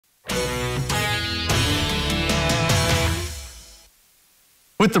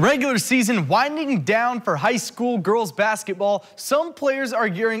With the regular season winding down for high school girls basketball, some players are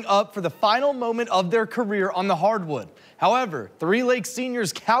gearing up for the final moment of their career on the hardwood. However, Three Lakes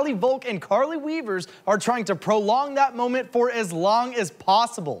seniors Kallie, Volk, and Karlee Weavers are trying to prolong that moment for as long as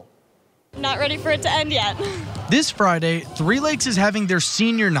possible. Not ready for it to end yet. This Friday, Three Lakes is having their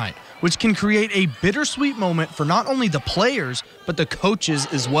senior night, which can create a bittersweet moment for not only the players, but the coaches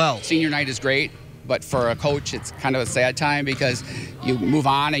as well. Senior night is great, but for a coach, it's kind of a sad time because you move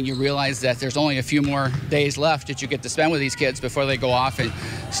on and you realize that there's only a few more days left that you get to spend with these kids before they go off and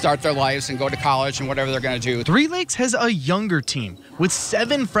start their lives and go to college and whatever they're going to do. Three Lakes has a younger team with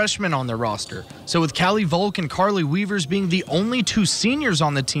 7 freshmen on their roster. So with Kallie, Volk, and Karlee Weavers being the only 2 seniors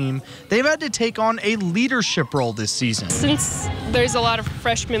on the team, they've had to take on a leadership role this season. Since there's a lot of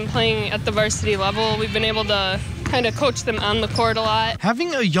freshmen playing at the varsity level, we've been able to kind of coach them on the court a lot.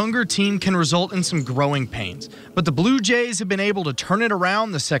 Having a younger team can result in some growing pains, but the Blue Jays have been able to turn it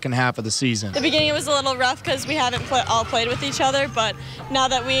around the second half of the season. The beginning was a little rough because we haven't all played with each other, but now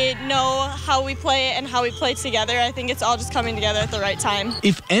that we know how we play and how we play together, I think it's all just coming together at the right time.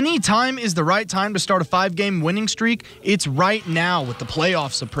 If any time is the right time to start a 5-game winning streak, it's right now with the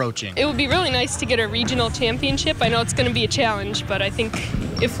playoffs approaching. It would be really nice to get a regional championship. I know it's going to be a challenge, but I think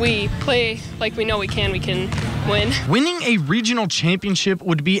if we play like we know we can win. Winning a regional championship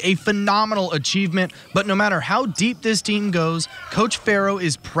would be a phenomenal achievement, but no matter how deep this team goes, Coach Farrow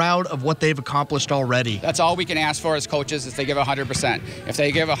is proud of what they've accomplished already. That's all we can ask for as coaches is they give 100%. If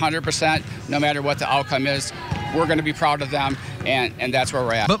they give 100%, no matter what the outcome is, we're going to be proud of them, and that's where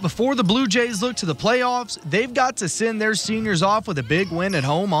we're at. But before the Blue Jays look to the playoffs, they've got to send their seniors off with a big win at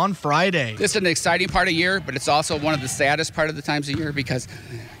home on Friday. This is an exciting part of the year, but it's also one of the saddest part of the times of year because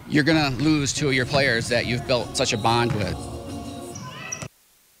you're going to lose 2 of your players that you've built such a bond with.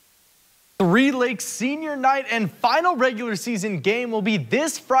 Three Lakes senior night and final regular season game will be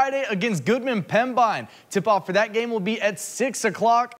this Friday against Goodman Pembine. Tip-off for that game will be at 6 o'clock.